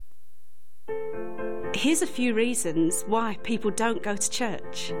Here's a few reasons why people don't go to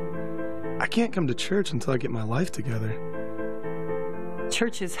church. I can't come to church until I get my life together.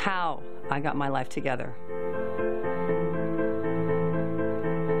 Church is how I got my life together.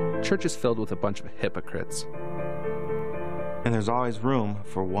 Church is filled with a bunch of hypocrites. And there's always room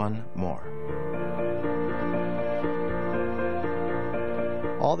for one more.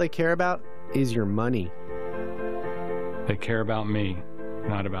 All they care about is your money. They care about me,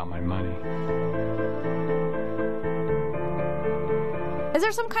 not about my money. Is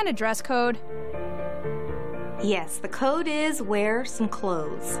there some kind of dress code? Yes, the code is wear some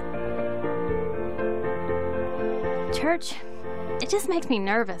clothes. Church, it just makes me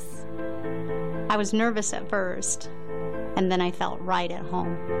nervous. I was nervous at first, and then I felt right at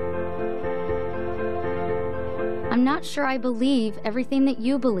home. I'm not sure I believe everything that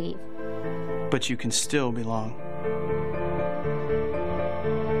you believe. But you can still belong.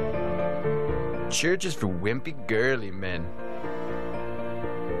 Church is for wimpy, girly men.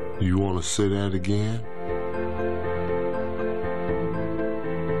 You want to say that again?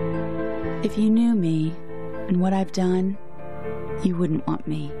 If you knew me and what I've done, you wouldn't want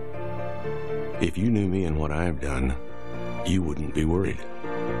me. If you knew me and what I've done, you wouldn't be worried.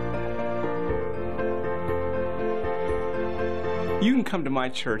 You can come to my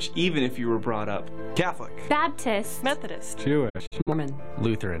church even if you were brought up Catholic, Baptist, Methodist, Jewish, Mormon,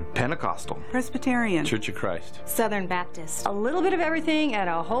 Lutheran, Pentecostal, Presbyterian, Church of Christ, Southern Baptist. a little bit of everything and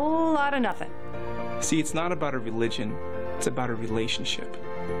a whole lot of nothing. See, it's not about a religion, it's about a relationship.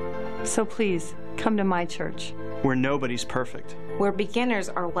 So please, come to my church. Where nobody's perfect. Where beginners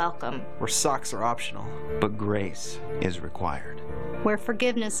are welcome. Where socks are optional. but grace is required. Where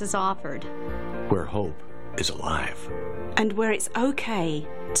forgiveness is offered. Where hope is alive. And where it's okay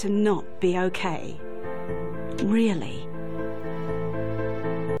to not be okay. Really.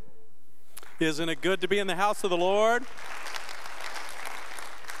 Isn't it good to be in the house of the Lord?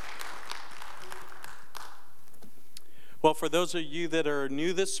 Well, for those of you that are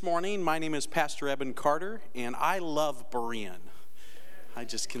new this morning, my name is Pastor Eben Carter, and I love Berean. I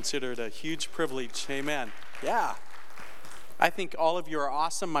just consider it a huge privilege. Amen. Yeah. I think all of you are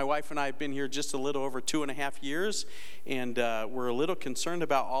awesome. My wife and I have been here just a little over 2.5 years, and we're a little concerned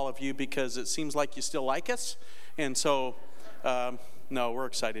about all of you because it seems like you still like us. And so, no, we're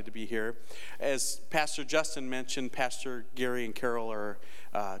excited to be here. As Pastor Justin mentioned, Pastor Gary and Carol are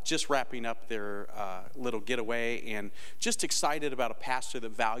just wrapping up their little getaway and just excited about a pastor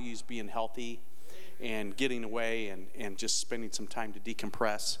that values being healthy and getting away and just spending some time to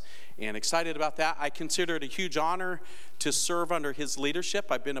decompress. And excited about that. I consider it a huge honor to serve under his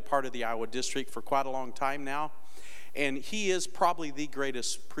leadership. I've been a part of the Iowa district for quite a long time now. And he is probably the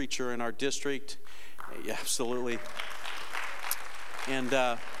greatest preacher in our district. Yeah, absolutely. And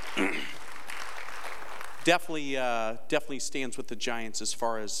definitely stands with the Giants as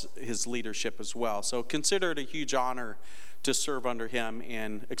far as his leadership as well. So consider it a huge honor to serve under him,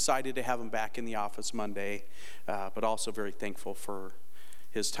 and excited to have him back in the office Monday, but also very thankful for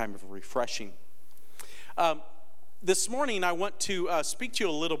his time of refreshing. This morning I want to speak to you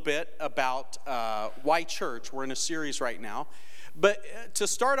a little bit about why church. We're in a series right now. But to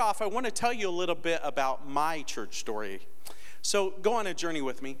start off, I want to tell you a little bit about my church story. So go on a journey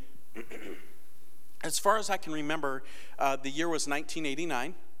with me. As far as I can remember, the year was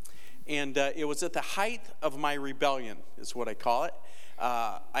 1989, and it was at the height of my rebellion, is what I call it.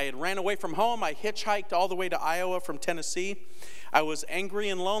 I had ran away from home. I hitchhiked all the way to Iowa from Tennessee. I was angry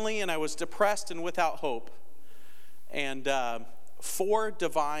and lonely, and I was depressed and without hope. And 4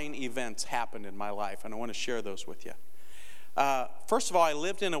 divine events happened in my life, and I want to share those with you. First of all, I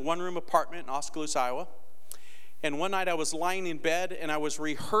lived in a one-room apartment in Oskaloosa, Iowa. And one night I was lying in bed and I was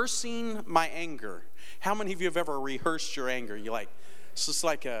rehearsing my anger. How many of you have ever rehearsed your anger? You're like, it's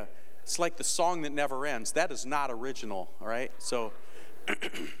like the song that never ends. That is not original, all right? So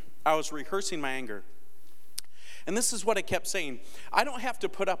I was rehearsing my anger. And this is what I kept saying. I don't have to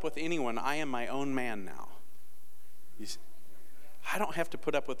put up with anyone. I am my own man now. I don't have to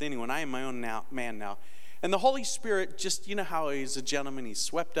put up with anyone. I am my own man now. And the Holy Spirit, just, you know how he's a gentleman. He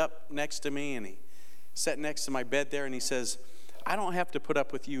swept up next to me and he sat next to my bed there, and he says, I don't have to put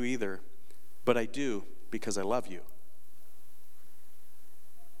up with you either, but I do because I love you.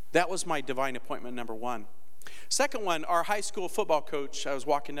 That was my divine appointment number 1. Second one, our high school football coach, I was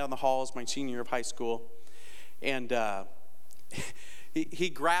walking down the halls my senior year of high school, and he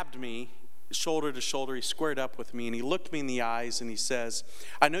grabbed me shoulder to shoulder. He squared up with me, and he looked me in the eyes, and he says,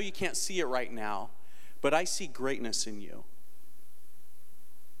 I know you can't see it right now, but I see greatness in you.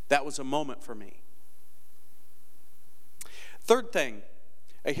 That was a moment for me. Third thing,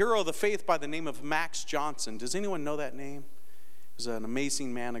 a hero of the faith by the name of Max Johnson. Does anyone know that name? He was an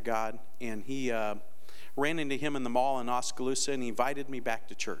amazing man of God, and he ran into him in the mall in Oskaloosa, and he invited me back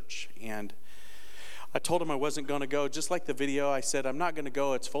to church. And I told him I wasn't going to go. Just like the video, I said, I'm not going to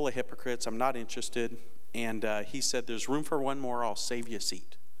go. It's full of hypocrites. I'm not interested. And he said, there's room for one more. I'll save you a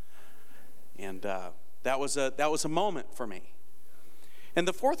seat. And that was a moment for me. And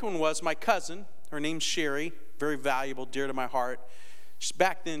the fourth one was my cousin. Her name's Sherry, very valuable, dear to my heart.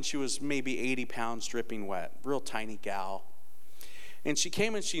 Back then, she was maybe 80 pounds, dripping wet, real tiny gal. And she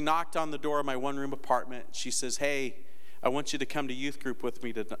came and she knocked on the door of my one-room apartment. She says, hey, I want you to come to youth group with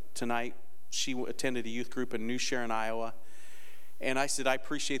me tonight. She attended a youth group in New Sharon, Iowa. And I said, I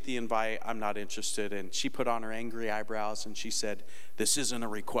appreciate the invite. I'm not interested. And she put on her angry eyebrows and she said, this isn't a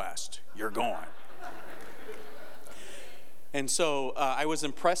request. You're going. And so I was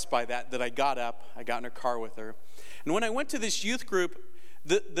impressed by that I got up. I got in her car with her. And when I went to this youth group,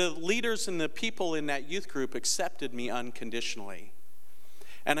 the leaders and the people in that youth group accepted me unconditionally.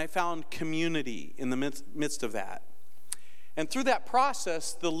 And I found community in the midst of that. And through that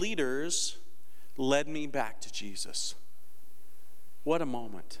process, the leaders led me back to Jesus. What a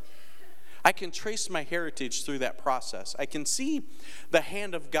moment. I can trace my heritage through that process. I can see the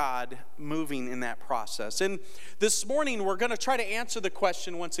hand of God moving in that process. And this morning, we're going to try to answer the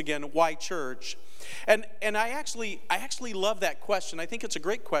question once again, why church? And I actually love that question. I think it's a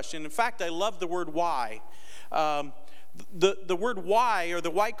great question. In fact, I love the word why. The word why, or the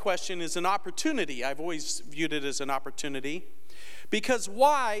why question, is an opportunity. I've always viewed it as an opportunity. Because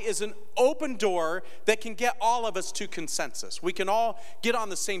why is an open door that can get all of us to consensus. We can all get on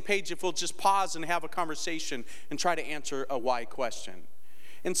the same page if we'll just pause and have a conversation and try to answer a why question.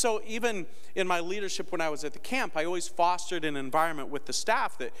 And so even in my leadership when I was at the camp, I always fostered an environment with the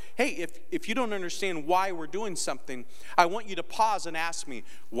staff that, hey, if you don't understand why we're doing something, I want you to pause and ask me,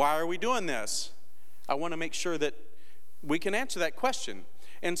 why are we doing this? I want to make sure that we can answer that question.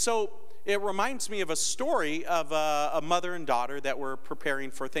 And so it reminds me of a story of a mother and daughter that were preparing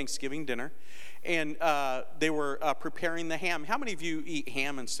for Thanksgiving dinner. And they were preparing the ham. How many of you eat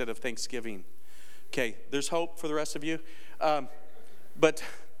ham instead of Thanksgiving? Okay, there's hope for the rest of you. But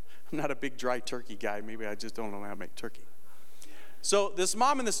I'm not a big dry turkey guy. Maybe I just don't know how to make turkey. So this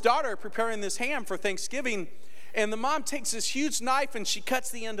mom and this daughter are preparing this ham for Thanksgiving. And the mom takes this huge knife and she cuts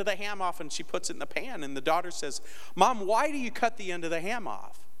the end of the ham off and she puts it in the pan. And the daughter says, Mom, why do you cut the end of the ham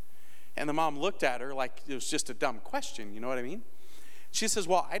off? And the mom looked at her like it was just a dumb question, you know what I mean? She says,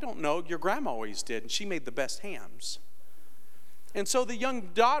 well, I don't know. Your grandma always did, and she made the best hams. And so the young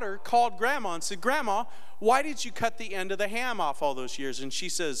daughter called Grandma and said, Grandma, why did you cut the end of the ham off all those years? And she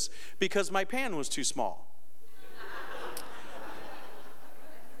says, because my pan was too small.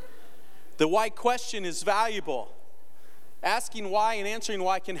 The why question is valuable. Asking why and answering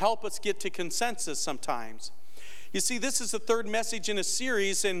why can help us get to consensus sometimes. You see, this is the third message in a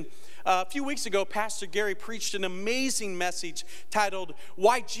series, and a few weeks ago, Pastor Gary preached an amazing message titled,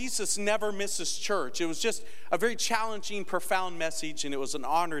 Why Jesus Never Misses Church. It was just a very challenging, profound message, and it was an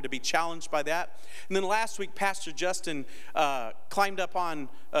honor to be challenged by that. And then last week, Pastor Justin climbed up on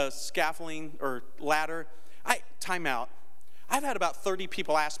a scaffolding or ladder. Time out. I've had about 30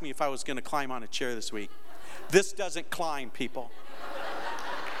 people ask me if I was going to climb on a chair this week. This doesn't climb, people.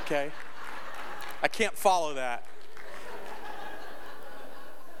 Okay? I can't follow that.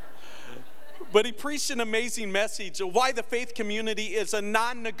 But he preached an amazing message of why the faith community is a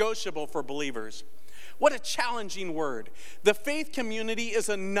non-negotiable for believers. What a challenging word. The faith community is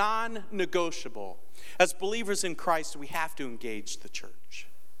a non-negotiable. As believers in Christ, we have to engage the church.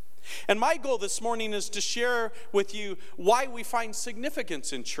 And my goal this morning is to share with you why we find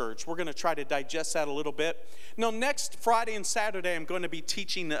significance in church. We're going to try to digest that a little bit. Now, next Friday and Saturday, I'm going to be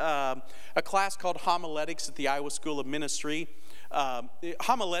teaching a class called Homiletics at the Iowa School of Ministry.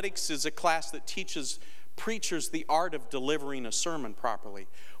 Homiletics is a class that teaches preachers the art of delivering a sermon properly.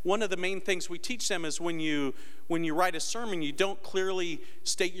 One of the main things we teach them is when you write a sermon, you don't clearly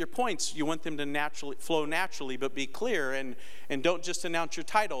state your points. You want them to flow naturally, but be clear, and don't just announce your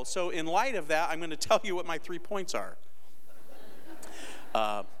title. So in light of that, I'm going to tell you what my 3 points are.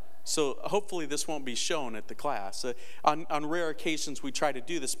 So hopefully this won't be shown at the class. On rare occasions we try to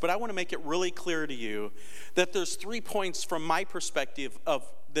do this, but I want to make it really clear to you that there's 3 points from my perspective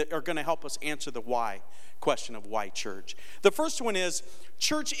that are going to help us answer the why question of why church. The first one is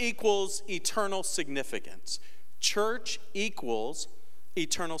church equals eternal significance. Church equals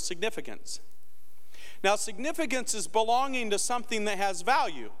eternal significance. Now, significance is belonging to something that has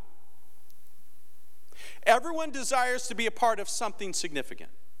value. Everyone desires to be a part of something significant.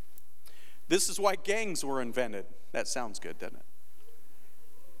 This is why gangs were invented. That sounds good, doesn't it?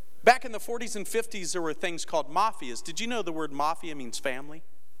 Back in the 40s and 50s, there were things called mafias. Did you know the word mafia means family?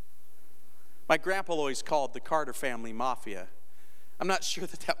 My grandpa always called the Carter family mafia. I'm not sure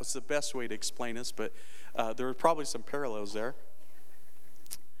that that was the best way to explain this, but there were probably some parallels there.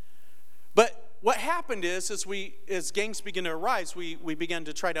 But what happened is, as gangs began to arise, we began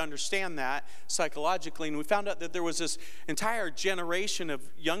to try to understand that psychologically, and we found out that there was this entire generation of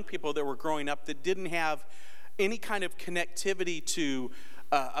young people that were growing up that didn't have any kind of connectivity to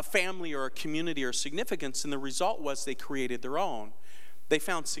a family or a community or significance, and the result was they created their own. They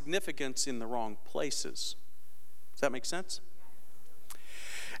found significance in the wrong places. Does that make sense?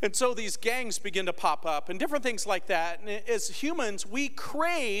 And so these gangs begin to pop up and different things like that. And as humans, we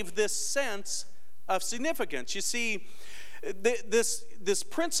crave this sense of significance. You see, this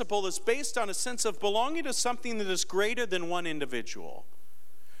principle is based on a sense of belonging to something that is greater than one individual.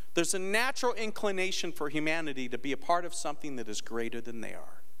 There's a natural inclination for humanity to be a part of something that is greater than they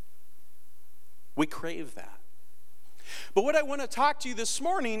are. We crave that. But what I want to talk to you this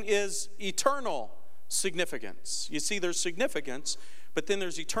morning is eternal significance. You see, there's significance, but then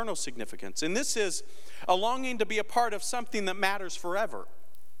there's eternal significance. And this is a longing to be a part of something that matters forever.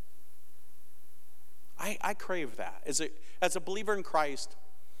 I crave that. As a believer in Christ,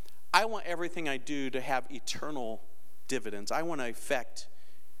 I want everything I do to have eternal dividends. I want to affect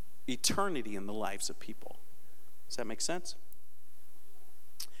eternity in the lives of people. Does that make sense?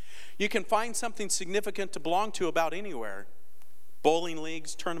 You can find something significant to belong to about anywhere. Bowling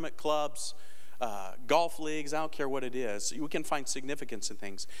leagues, tournament clubs, golf leagues, I don't care what it is. We can find significance in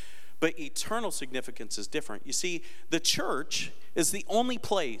things. But eternal significance is different. You see, the church is the only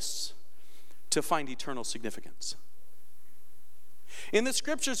place to find eternal significance. In the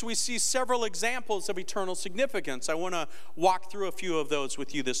scriptures, we see several examples of eternal significance. I want to walk through a few of those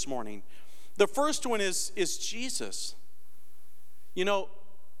with you this morning. The first one is Jesus. You know,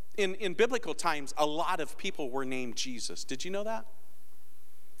 in biblical times, a lot of people were named Jesus. Did you know that?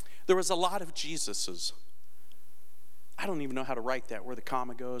 There was a lot of Jesuses. I don't even know how to write that, where the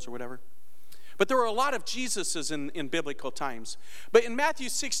comma goes or whatever. But there were a lot of Jesuses in biblical times. But in Matthew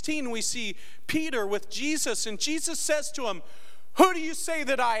 16, we see Peter with Jesus, and Jesus says to him, "Who do you say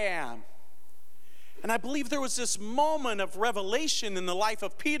that I am?" And I believe there was this moment of revelation in the life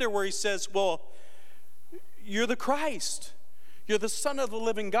of Peter where he says, "Well, you're the Christ. You're the Son of the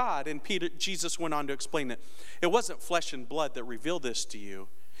living God." And Jesus went on to explain that it wasn't flesh and blood that revealed this to you.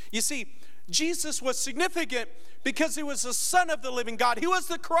 You see, Jesus was significant because he was the Son of the living God. He was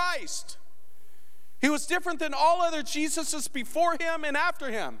the Christ. He was different than all other Jesuses before him and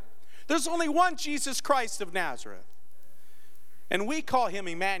after him. There's only one Jesus Christ of Nazareth. And we call him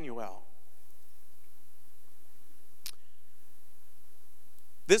Emmanuel.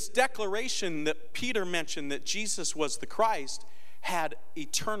 This declaration that Peter mentioned that Jesus was the Christ had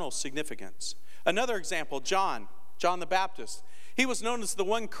eternal significance. Another example, John the Baptist. He was known as the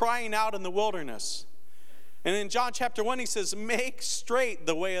one crying out in the wilderness. And in John chapter 1, he says, "Make straight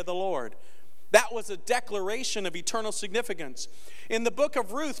the way of the Lord." That was a declaration of eternal significance. In the book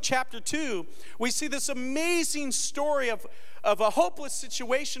of Ruth, chapter 2, we see this amazing story of a hopeless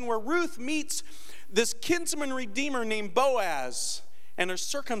situation where Ruth meets this kinsman redeemer named Boaz, and her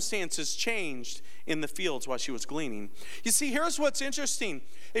circumstances changed in the fields while she was gleaning. You see, here's what's interesting.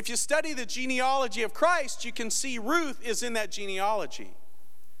 If you study the genealogy of Christ, you can see Ruth is in that genealogy.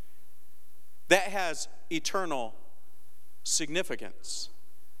 That has eternal significance.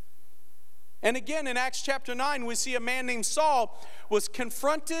 And again, in Acts chapter 9, we see a man named Saul was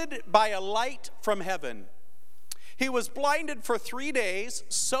confronted by a light from heaven. He was blinded for 3 days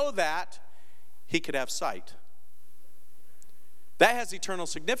so that he could have sight. That has eternal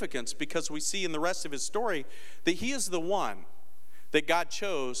significance because we see in the rest of his story that he is the one that God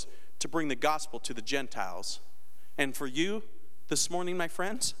chose to bring the gospel to the Gentiles. And for you this morning, my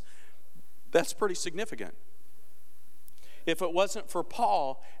friends, that's pretty significant. If it wasn't for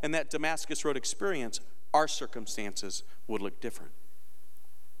Paul and that Damascus Road experience, our circumstances would look different.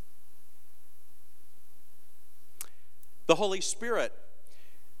 The Holy Spirit,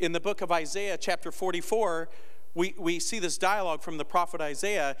 in the book of Isaiah, chapter 44, we see this dialogue from the prophet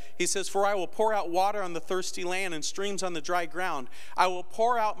Isaiah. He says, "For I will pour out water on the thirsty land and streams on the dry ground. I will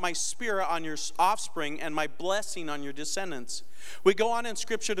pour out my spirit on your offspring and my blessing on your descendants." We go on in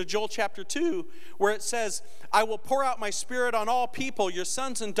Scripture to Joel chapter 2, where it says, "I will pour out my spirit on all people. Your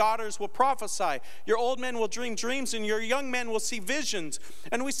sons and daughters will prophesy. Your old men will dream dreams, and your young men will see visions."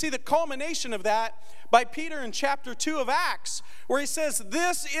 And we see the culmination of that by Peter in chapter 2 of Acts, where he says,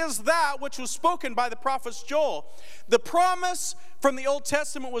 "This is that which was spoken by the prophet Joel." The promise from the Old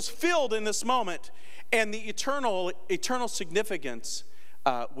Testament was filled in this moment, and the eternal significance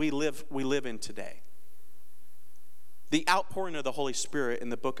we live in today. The outpouring of the Holy Spirit in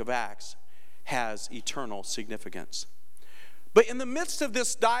the book of Acts has eternal significance. But in the midst of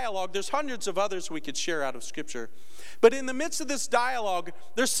this dialogue, there's hundreds of others we could share out of Scripture. But in the midst of this dialogue,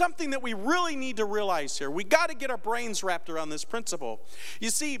 there's something that we really need to realize here. We got to get our brains wrapped around this principle.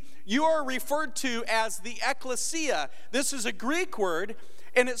 You see, you are referred to as the ecclesia. This is a Greek word,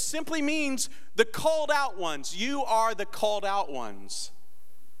 and it simply means the called out ones. You are the called out ones.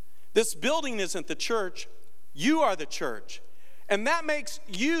 This building isn't the church. You are the church. And that makes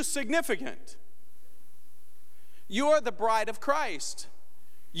you significant. You are the bride of Christ.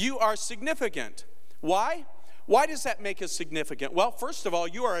 You are significant. Why? Why does that make us significant? Well, first of all,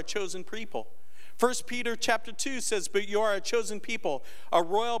 you are a chosen people. 1 Peter chapter 2 says, but you are a chosen people, a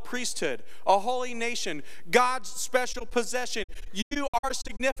royal priesthood, a holy nation, God's special possession. You are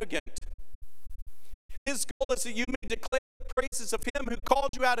significant. His goal is that you may declare the praises of him who called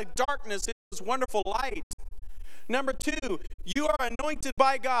you out of darkness into his wonderful light. Number 2, you are anointed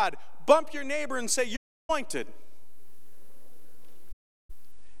by God. Bump your neighbor and say, you're anointed.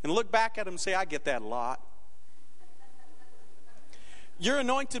 And look back at him and say, I get that a lot. You're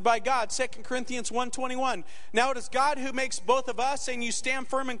anointed by God. 2 Corinthians 1:21. Now it is God who makes both of us, and you stand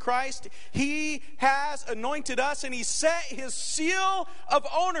firm in Christ. He has anointed us, and he set his seal of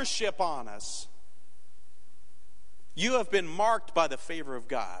ownership on us. You have been marked by the favor of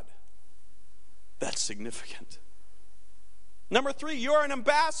God. That's significant. Number 3, you're an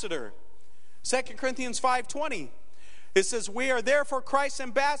ambassador. 2 Corinthians 5:20. It says, we are therefore Christ's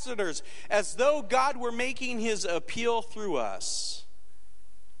ambassadors, as though God were making his appeal through us.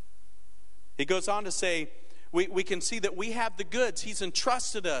 He goes on to say, we can see that we have the goods. He's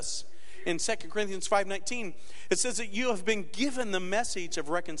entrusted us. In 2 Corinthians 5:19, it says that you have been given the message of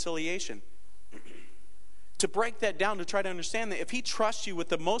reconciliation. To break that down, to try to understand that if he trusts you with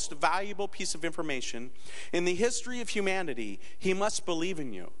the most valuable piece of information in the history of humanity, he must believe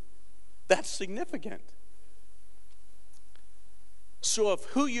in you. That's significant. So if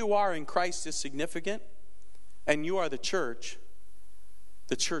who you are in Christ is significant, and you are the church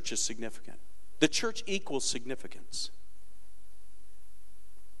is significant. The church equals significance.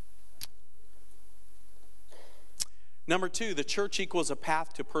 Number 2, the church equals a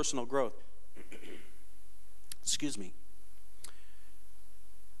path to personal growth. Excuse me.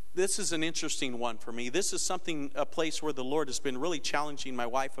 This is an interesting one for me. This is a place where the Lord has been really challenging my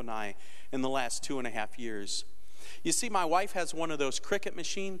wife and I in the last 2.5 years. You see, my wife has one of those Cricut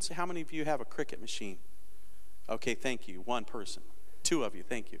machines. How many of you have a Cricut machine? Okay, thank you. One person. 2 of you,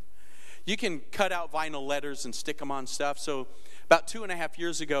 thank you. You can cut out vinyl letters and stick them on stuff. So about 2.5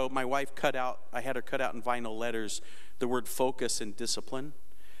 years ago, my wife I had her cut out in vinyl letters the word focus and discipline.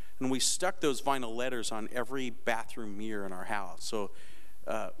 And we stuck those vinyl letters on every bathroom mirror in our house. So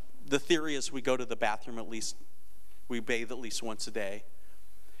the theory is we go to the bathroom we bathe at least once a day.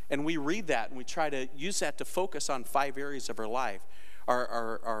 And we read that and we try to use that to focus on 5 areas of our life.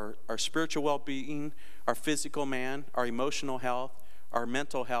 Our spiritual well-being, our physical man, our emotional health, our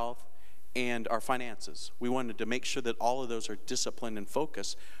mental health, and our finances. We wanted to make sure that all of those are disciplined and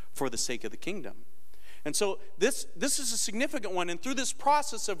focused for the sake of the kingdom. And so this is a significant one. And through this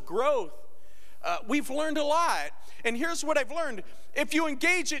process of growth, we've learned a lot. And here's what I've learned. If you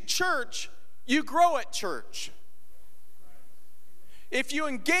engage at church, you grow at church. If you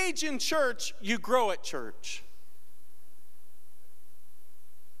engage in church, you grow at church.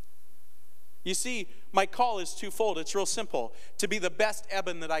 You see, my call is twofold. It's real simple. To be the best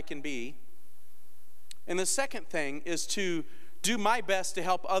Eben that I can be. And the second thing is to do my best to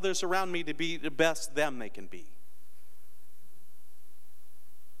help others around me to be the best them they can be.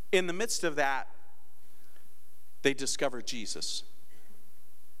 In the midst of that, they discover Jesus.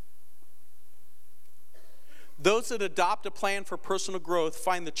 Those that adopt a plan for personal growth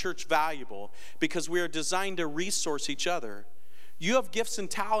find the church valuable because we are designed to resource each other. You have gifts and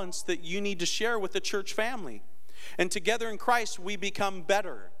talents that you need to share with the church family. And together in Christ, we become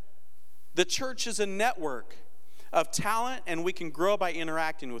better. The church is a network of talent, and we can grow by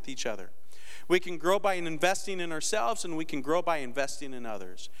interacting with each other. We can grow by investing in ourselves, and we can grow by investing in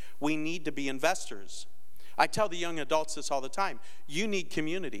others. We need to be investors. I tell the young adults this all the time. You need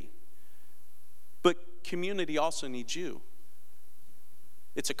community. But community also needs you.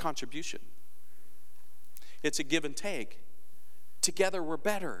 It's a contribution. It's a give and take. Together we're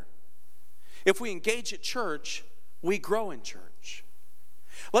better. If we engage at church, we grow in church.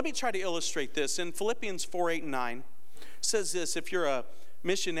 Let me try to illustrate this. In Philippians 4:8-9, says this. If you're a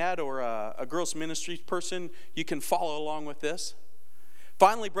missionette or a girls' ministry person, you can follow along with this.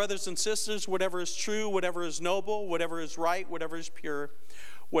 Finally, brothers and sisters, whatever is true, whatever is noble, whatever is right, whatever is pure,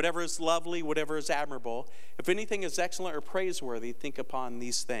 whatever is lovely, whatever is admirable, if anything is excellent or praiseworthy, think upon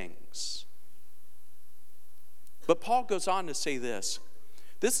these things. But Paul goes on to say this.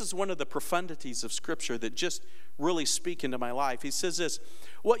 This is one of the profundities of Scripture that just really speak into my life. He says this,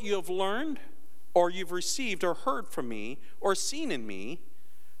 what you have learned or you've received or heard from me or seen in me,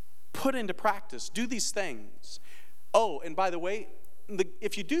 put into practice. Do these things. Oh, and by the way,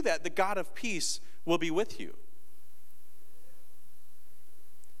 if you do that, the God of peace will be with you.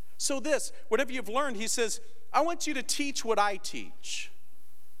 So this, whatever you've learned, he says, I want you to teach what I teach.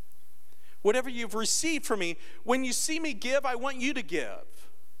 Whatever you've received from me, when you see me give, I want you to give.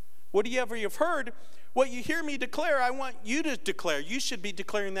 Whatever you've heard, what you hear me declare, I want you to declare. You should be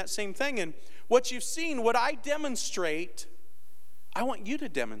declaring that same thing. And what you've seen, what I demonstrate, I want you to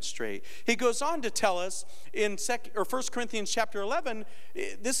demonstrate. He goes on to tell us in 1 Corinthians chapter 11,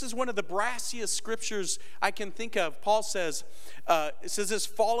 this is one of the brassiest scriptures I can think of. Paul says, it says this,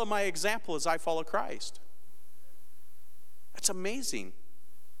 follow my example as I follow Christ. That's amazing.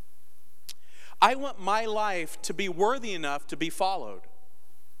 I want my life to be worthy enough to be followed.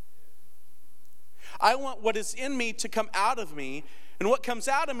 I want what is in me to come out of me, and what comes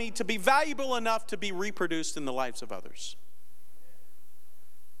out of me to be valuable enough to be reproduced in the lives of others.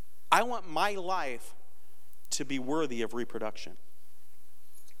 I want my life to be worthy of reproduction.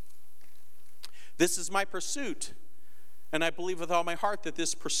 This is my pursuit, and I believe with all my heart that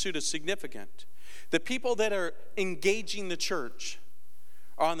this pursuit is significant. The people that are engaging the church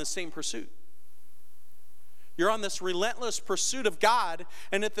are on the same pursuit. You're on this relentless pursuit of God,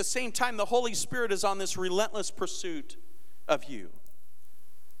 and at the same time, the Holy Spirit is on this relentless pursuit of you.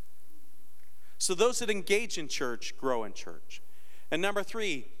 So those that engage in church grow in church. And number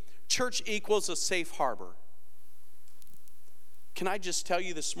 3, church equals a safe harbor. Can I just tell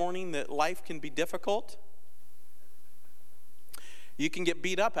you this morning that life can be difficult? You can get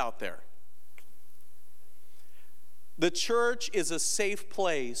beat up out there. The church is a safe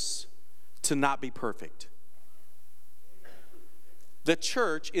place to not be perfect. The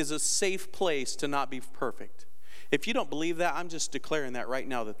church is a safe place to not be perfect. If you don't believe that, I'm just declaring that right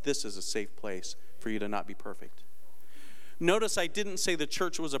now, that this is a safe place for you to not be perfect. Notice I didn't say the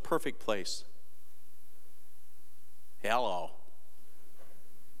church was a perfect place. Hello.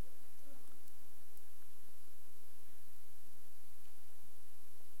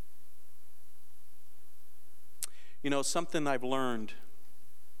 You know, something I've learned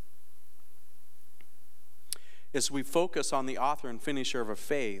as we focus on the author and finisher of our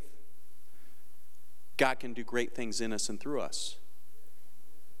faith, God can do great things in us and through us.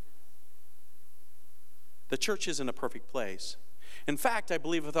 The church isn't a perfect place. In fact, I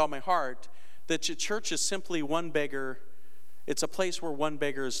believe with all my heart that the church is simply one beggar. It's a place where one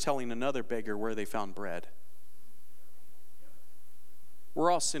beggar is telling another beggar where they found bread. We're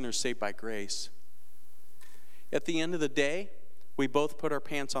all sinners saved by grace. At the end of the day, we both put our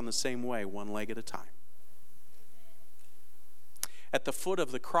pants on the same way, one leg at a time. At the foot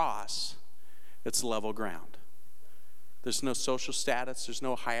of the cross, it's level ground. There's no social status. There's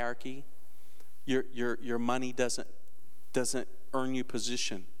no hierarchy. Your money doesn't earn you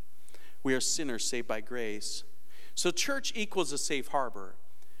position. We are sinners saved by grace. So church equals a safe harbor.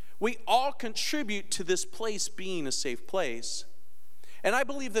 We all contribute to this place being a safe place. And I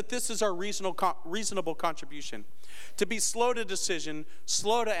believe that this is our reasonable contribution. To be slow to decision,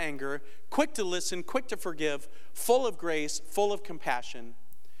 slow to anger, quick to listen, quick to forgive, full of grace, full of compassion,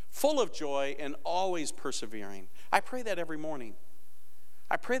 full of joy, and always persevering. I pray that every morning.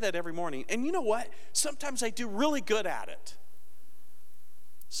 I pray that every morning. And you know what? Sometimes I do really good at it.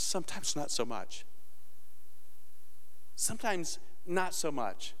 Sometimes not so much. Sometimes not so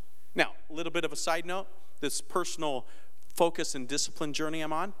much. Now, a little bit of a side note, this personal focus and discipline journey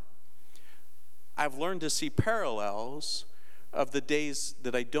I'm on, I've learned to see parallels of the days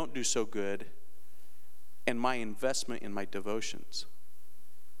that I don't do so good and my investment in my devotions.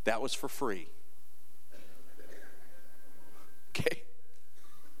 That was for free. Okay?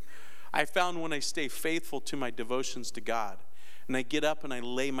 I found when I stay faithful to my devotions to God and I get up and I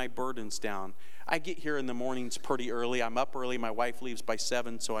lay my burdens down, I get here in the mornings pretty early. I'm up early. My wife leaves by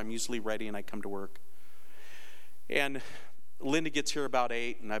 7, so I'm usually ready and I come to work. And Linda gets here about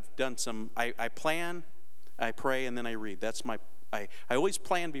 8, and I've done some, I plan, I pray, and then I read. That's my, I always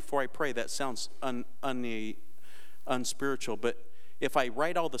plan before I pray. That sounds unspiritual, but if I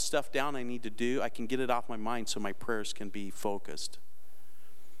write all the stuff down I need to do, I can get it off my mind so my prayers can be focused.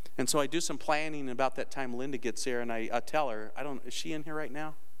 And so I do some planning, and about that time Linda gets here, and I tell her, is she in here right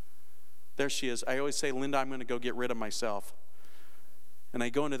now? There she is. I always say, Linda, I'm going to go get rid of myself. And I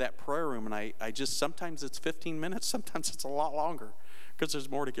go into that prayer room, and I just, sometimes it's 15 minutes, sometimes it's a lot longer, because there's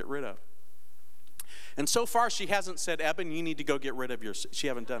more to get rid of. And so far, she hasn't said, Eben, you need to go get rid of yours. She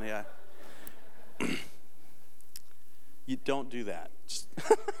haven't done it yet. You don't do that.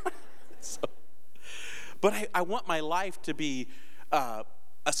 But I want my life to be a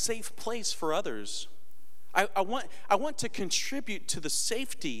safe place for others. I want to contribute to the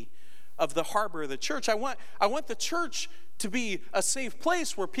safety of the harbor of the church. I want the church to be a safe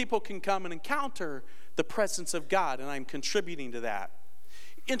place where people can come and encounter the presence of God, and I'm contributing to that.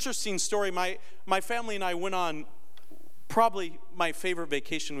 Interesting story. My family and I went on probably my favorite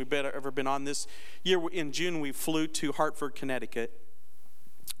vacation we've ever been on. This year in June, we flew to Hartford, Connecticut.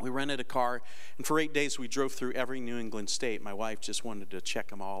 We rented a car, and for 8 days we drove through every New England state. My wife just wanted to check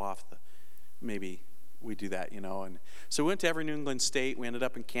them all off. Maybe we do that, And so we went to every New England state. We ended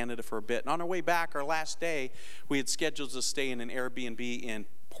up in Canada for a bit. And on our way back, our last day, we had scheduled to stay in an Airbnb in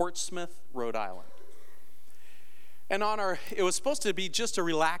Portsmouth, Rhode Island. And it was supposed to be just a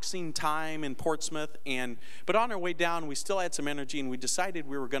relaxing time in Portsmouth, but on our way down, we still had some energy, and we decided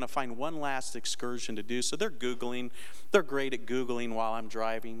we were going to find one last excursion to do. So they're Googling. They're great at Googling while I'm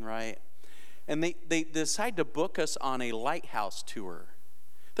driving, right? And they decide to book us on a lighthouse tour.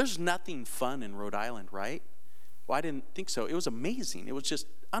 There's nothing fun in Rhode Island, right? Well, I didn't think so. It was amazing. It was just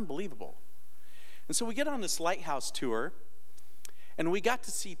unbelievable. And so we get on this lighthouse tour, and we got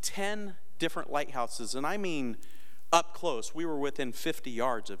to see 10 different lighthouses, and I mean up close. We were within 50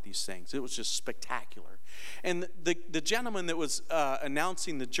 yards of these things. It was just spectacular. And the gentleman that was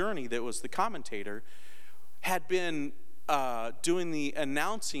announcing the journey, that was the commentator, had been doing the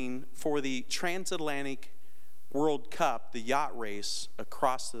announcing for the Transatlantic World Cup, the yacht race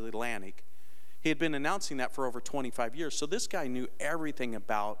across the Atlantic. He had been announcing that for over 25 years. So this guy knew everything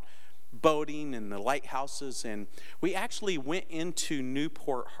about boating and the lighthouses. And we actually went into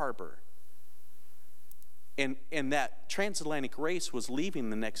Newport Harbor. And that transatlantic race was leaving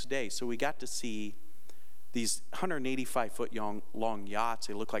the next day. So we got to see these 185-foot long yachts.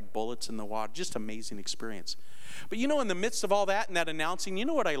 They look like bullets in the water. Just amazing experience. But in the midst of all that and that announcing, you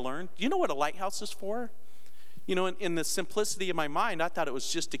know what I learned? You know what a lighthouse is for? In the simplicity of my mind, I thought it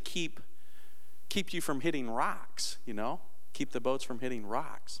was just to keep you from hitting rocks, keep the boats from hitting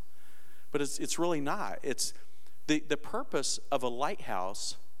rocks. But it's really not. It's the purpose of a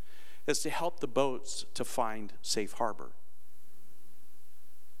lighthouse is to help the boats to find safe harbor.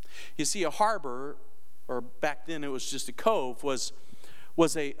 You see, a harbor, or back then it was just a cove, was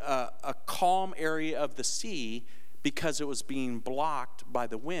a calm area of the sea because it was being blocked by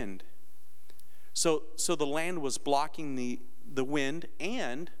the wind. So the land was blocking the wind,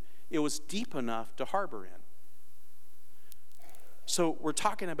 and it was deep enough to harbor in. So we're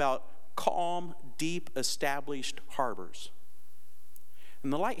talking about calm, deep, established harbors.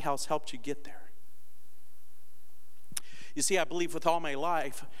 And the lighthouse helped you get there. You see, I believe with all my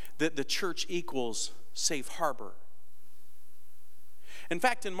life that the church equals safe harbor. In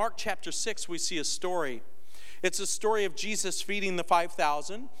fact, in Mark chapter 6, we see a story. It's a story of Jesus feeding the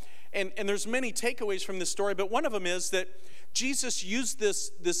 5,000. And there's many takeaways from this story, but one of them is that Jesus used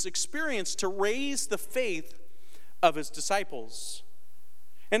this experience to raise the faith of his disciples.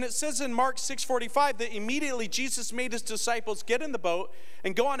 And it says in Mark 6:45 that immediately Jesus made his disciples get in the boat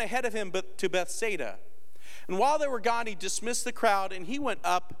and go on ahead of him to Bethsaida. And while they were gone, he dismissed the crowd, and he went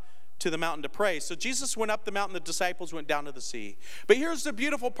up to the mountain to pray. So Jesus went up the mountain, the disciples went down to the sea. But here's the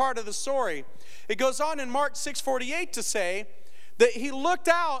beautiful part of the story. It goes on in Mark 6:48 to say that he looked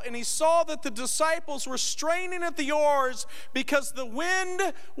out and he saw that the disciples were straining at the oars because the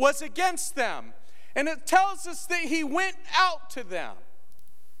wind was against them. And it tells us that he went out to them.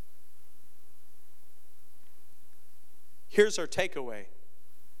 Here's our takeaway.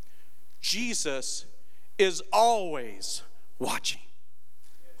 Jesus is always watching.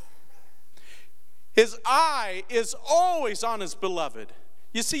 His eye is always on his beloved.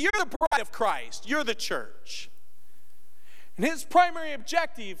 You see, you're the bride of Christ. You're the church. And his primary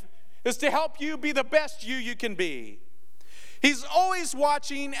objective is to help you be the best you can be. He's always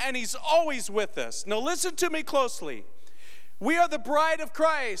watching, and he's always with us. Now listen to me closely. We are the bride of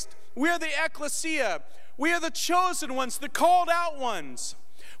Christ. We are the ecclesia. We are the chosen ones, the called out ones.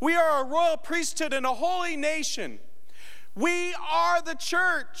 We are a royal priesthood and a holy nation. We are the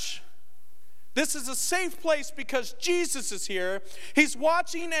church. This is a safe place because Jesus is here. He's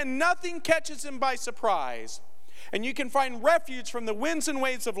watching, and nothing catches him by surprise. And you can find refuge from the winds and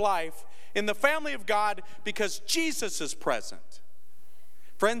waves of life in the family of God because Jesus is present.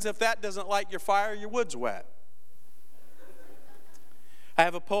 Friends, if that doesn't light your fire, your wood's wet. I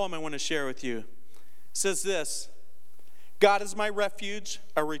have a poem I want to share with you. It says this: God is my refuge,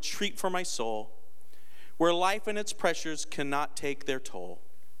 a retreat for my soul, where life and its pressures cannot take their toll.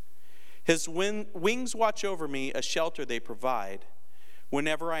 His wings watch over me, a shelter they provide.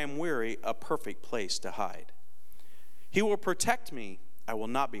 Whenever I am weary, a perfect place to hide. He will protect me, I will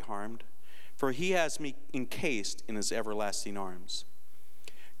not be harmed, for he has me encased in his everlasting arms.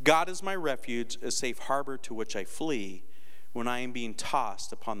 God is my refuge, a safe harbor to which I flee when I am being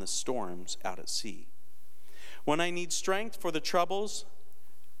tossed upon the storms out at sea. When I need strength for the troubles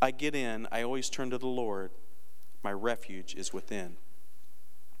I get in, I always turn to the Lord. My refuge is within.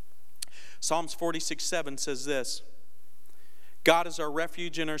 Psalms 46:7 says this, God is our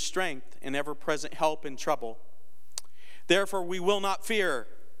refuge and our strength, and ever-present help in trouble. Therefore we will not fear.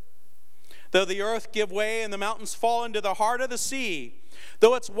 Though the earth give way and the mountains fall into the heart of the sea,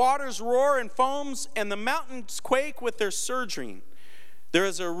 though its waters roar and foams and the mountains quake with their surging, there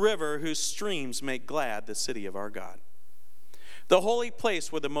is a river whose streams make glad the city of our God. The holy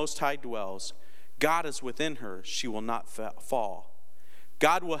place where the Most High dwells, God is within her, she will not fall.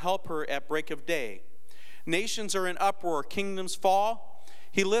 God will help her at break of day. Nations are in uproar, kingdoms fall.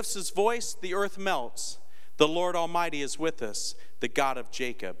 He lifts his voice, the earth melts. The Lord Almighty is with us. The God of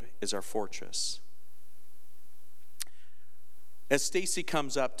Jacob is our fortress. As Stacy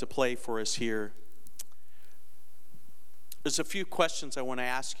comes up to play for us here, there's a few questions I want to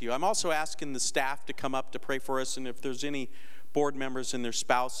ask you. I'm also asking the staff to come up to pray for us, and if there's any board members and their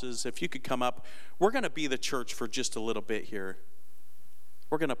spouses, if you could come up. We're going to be the church for just a little bit here.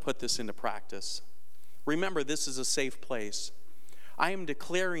 We're going to put this into practice. Remember, this is a safe place. I am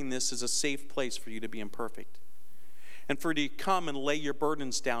declaring this as a safe place for you to be imperfect. And for you to come and lay your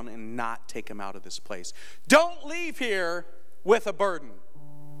burdens down and not take them out of this place. Don't leave here with a burden.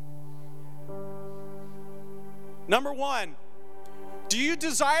 Number one, do you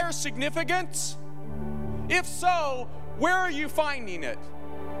desire significance? If so, where are you finding it?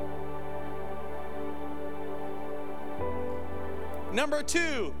 Number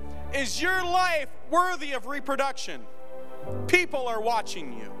two, is your life worthy of reproduction? People are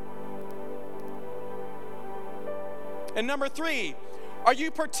watching you. And number three, are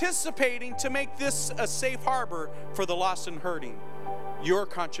you participating to make this a safe harbor for the lost and hurting? Your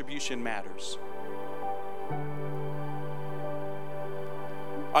contribution matters.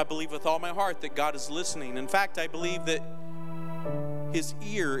 I believe with all my heart that God is listening. In fact, I believe that his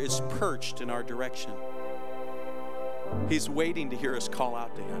ear is perched in our direction. He's waiting to hear us call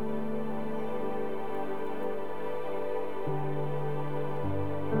out to him.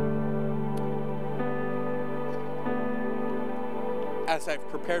 As I've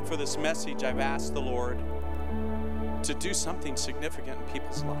prepared for this message, I've asked the Lord to do something significant in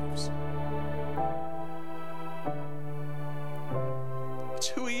people's lives. It's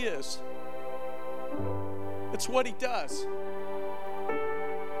who he is. It's what he does.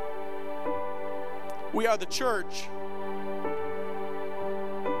 We are the church.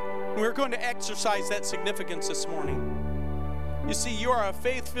 We're going to exercise that significance this morning. You see, you are a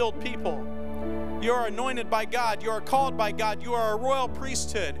faith-filled people. You are anointed by God. You are called by God. You are a royal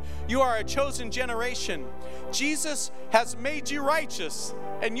priesthood. You are a chosen generation. Jesus has made you righteous,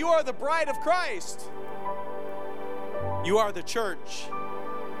 and you are the bride of Christ. You are the church.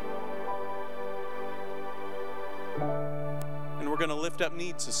 And we're going to lift up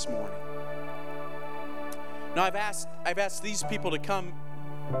needs this morning. Now, I've asked these people to come.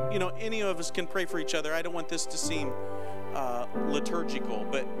 You know, any of us can pray for each other. I don't want this to seem liturgical,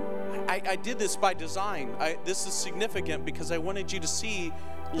 but I did this by design. This is significant because I wanted you to see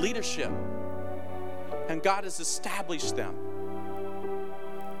leadership. And God has established them.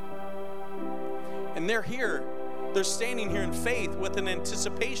 And they're here. They're standing here in faith with an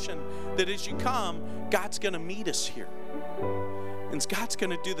anticipation that as you come, God's going to meet us here. And God's going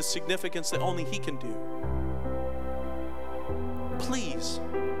to do the significance that only he can do. Please,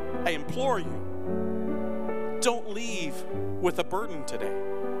 I implore you, don't leave with a burden today.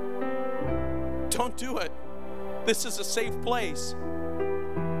 Don't do it. This is a safe place.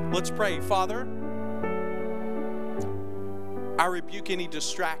 Let's pray. Father, I rebuke any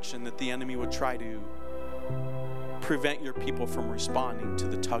distraction that the enemy would try to prevent your people from responding to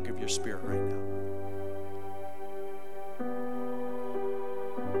the tug of your spirit right now.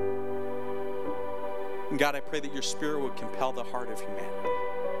 And God, I pray that your spirit would compel the heart of humanity.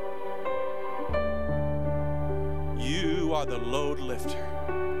 You are the load lifter.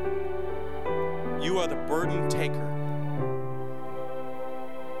 You are the burden taker.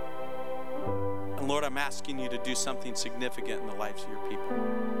 And Lord, I'm asking you to do something significant in the lives of your people.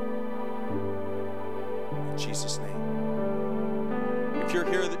 In Jesus' name. If you're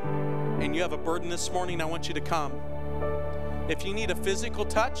here and you have a burden this morning, I want you to come. If you need a physical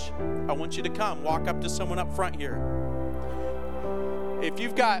touch, I want you to come. Walk up to someone up front here. If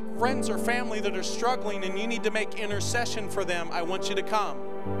you've got friends or family that are struggling and you need to make intercession for them, I want you to come.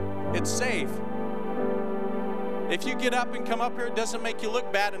 It's safe. If you get up and come up here, it doesn't make you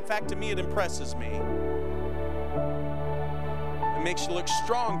look bad. In fact, to me, it impresses me. It makes you look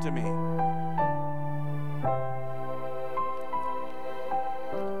strong to me.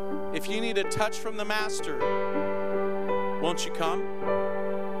 If you need a touch from the Master, won't you come?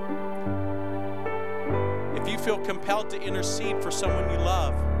 If you feel compelled to intercede for someone you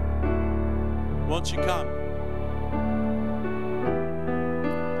love, won't you come?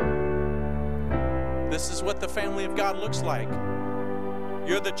 This is what the family of God looks like.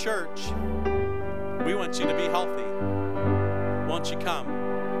 You're the church. We want you to be healthy. Won't you come?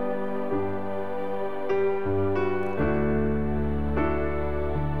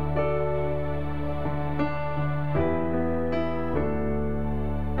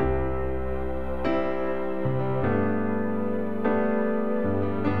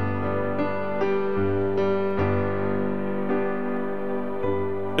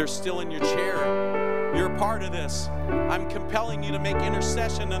 They're still in your chair. You're a part of this. I'm compelling you to make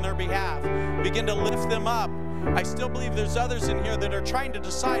intercession on their behalf. Begin to lift them up. I still believe there's others in here that are trying to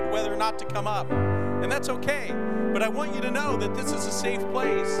decide whether or not to come up. And that's okay. But I want you to know that this is a safe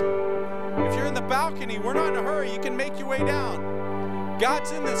place. If you're in the balcony, we're not in a hurry. You can make your way down.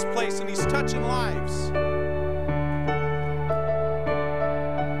 God's in this place and He's touching lives.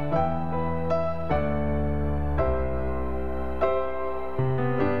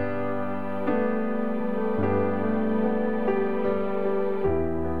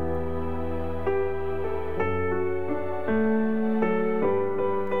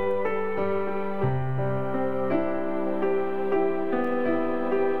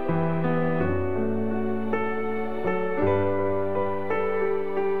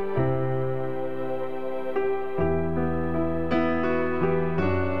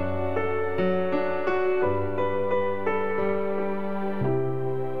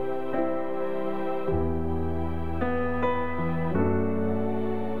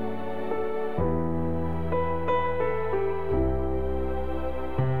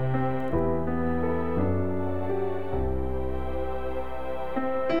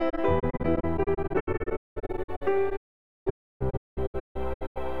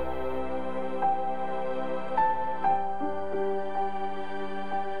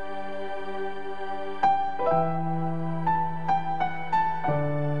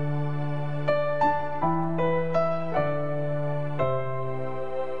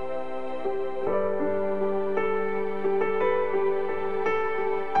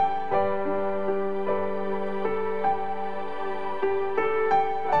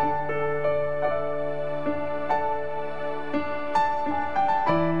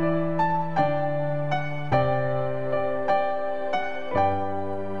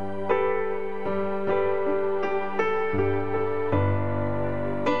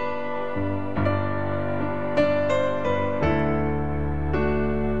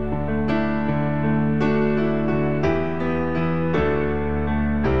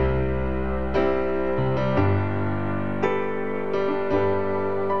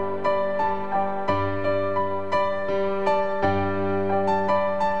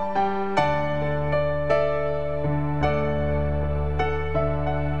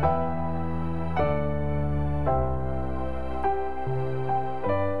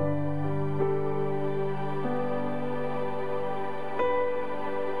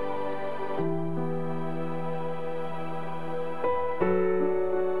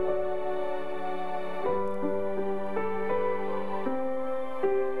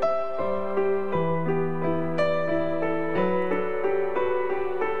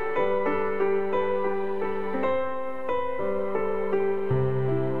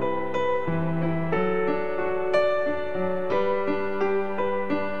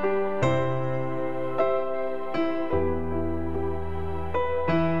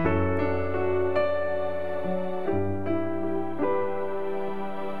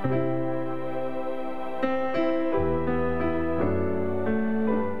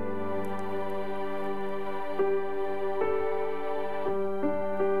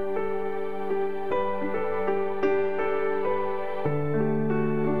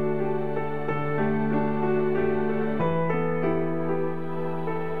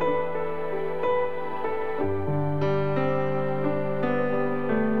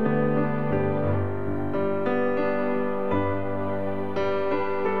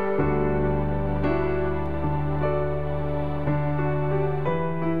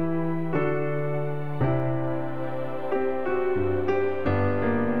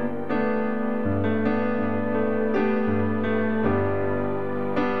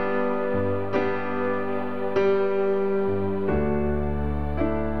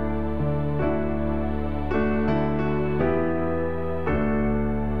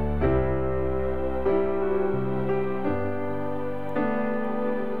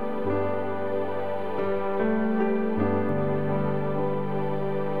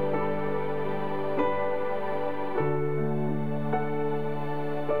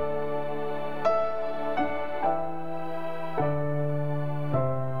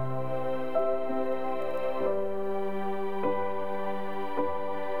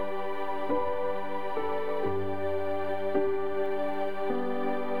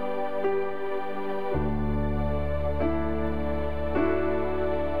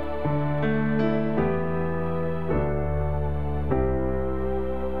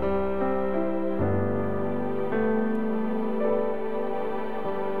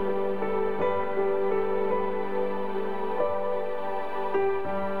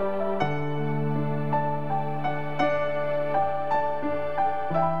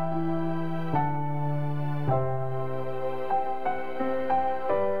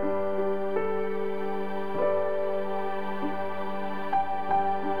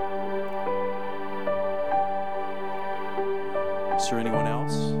 Is there anyone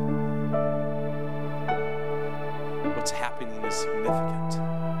else? What's happening is significant.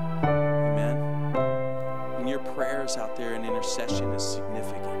 Amen. And your prayers out there in intercession is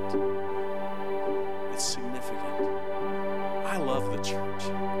significant. It's significant. I love the church.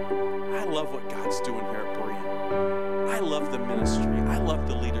 I love what God's doing here at Berean. I love the ministry. I love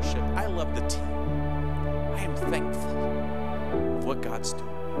the leadership. I love the team. I am thankful of what God's doing.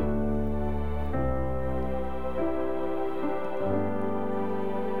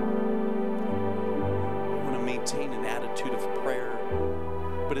 I want to maintain an attitude of prayer.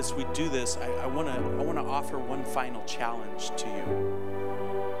 But as we do this, I want to offer one final challenge to you.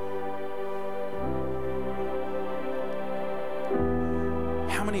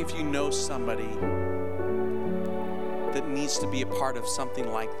 How many of you know somebody that needs to be a part of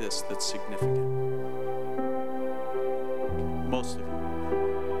something like this that's significant? Most of you.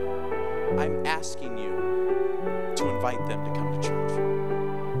 I'm asking you to invite them to come to church.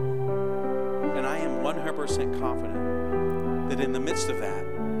 And I am 100% confident that in the midst of that,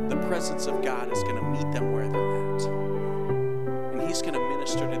 the presence of God is going to meet them where they're at. And He's going to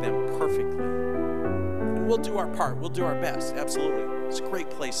minister to them perfectly. And we'll do our part. We'll do our best. Absolutely. It's a great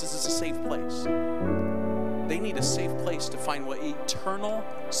place. This is a safe place. They need a safe place to find what eternal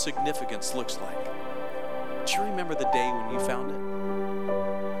significance looks like. Do you remember the day when you found it?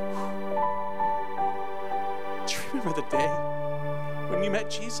 Do you remember the day when you met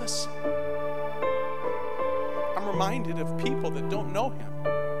Jesus? I'm reminded of people that don't know Him.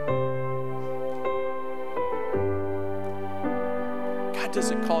 God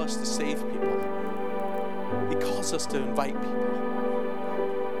doesn't call us to save people. He calls us to invite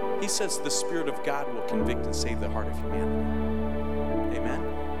people. He says the Spirit of God will convict and save the heart of humanity. Amen?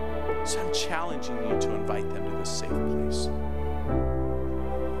 So I'm challenging you to invite them to this safe place.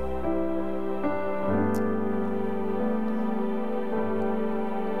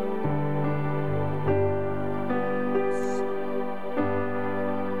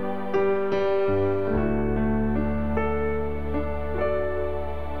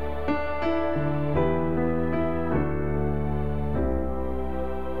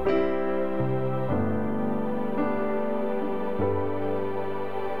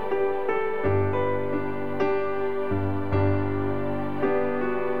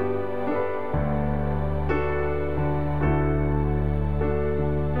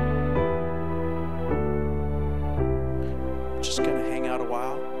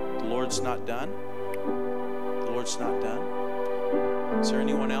 Not done. The Lord's not done. Is there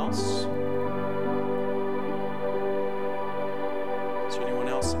anyone else? Is there anyone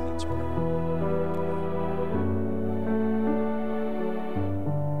else that needs prayer?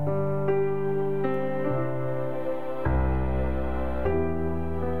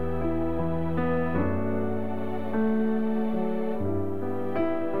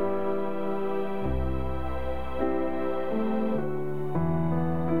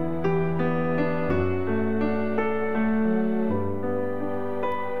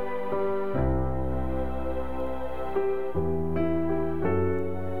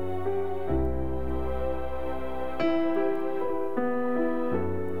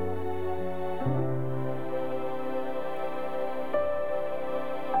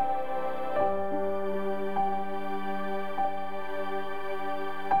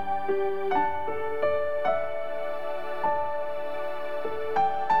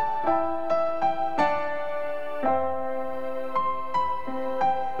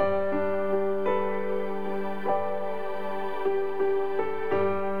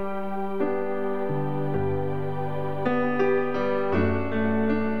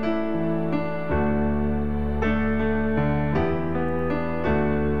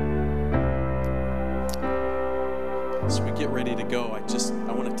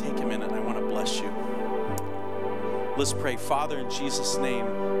 Let's pray. Father, in Jesus' name,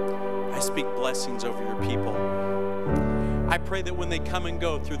 I speak blessings over your people. I pray that when they come and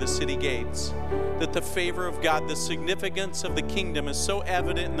go through the city gates, that the favor of God, the significance of the kingdom is so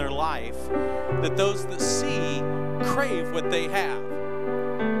evident in their life that those that see crave what they have.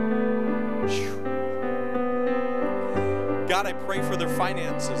 God, I pray for their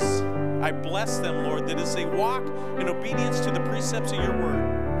finances. I bless them, Lord, that as they walk in obedience to the precepts of your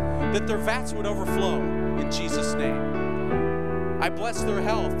word, that their vats would overflow in Jesus' name. I bless their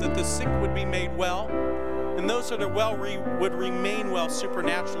health, that the sick would be made well, and those that are well would remain well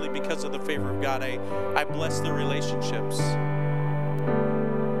supernaturally because of the favor of God. I bless their relationships.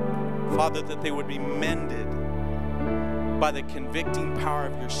 Father, that they would be mended by the convicting power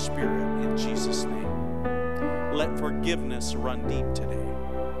of your Spirit in Jesus' name. Let forgiveness run deep today.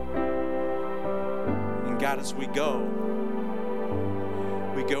 And God, as we go,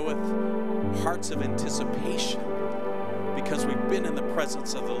 go with hearts of anticipation because we've been in the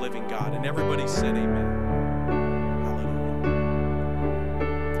presence of the living God. And everybody said amen.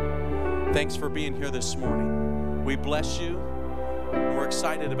 Hallelujah. Thanks for being here this morning. We bless you. And we're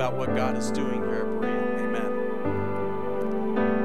excited about what God is doing here at Berea.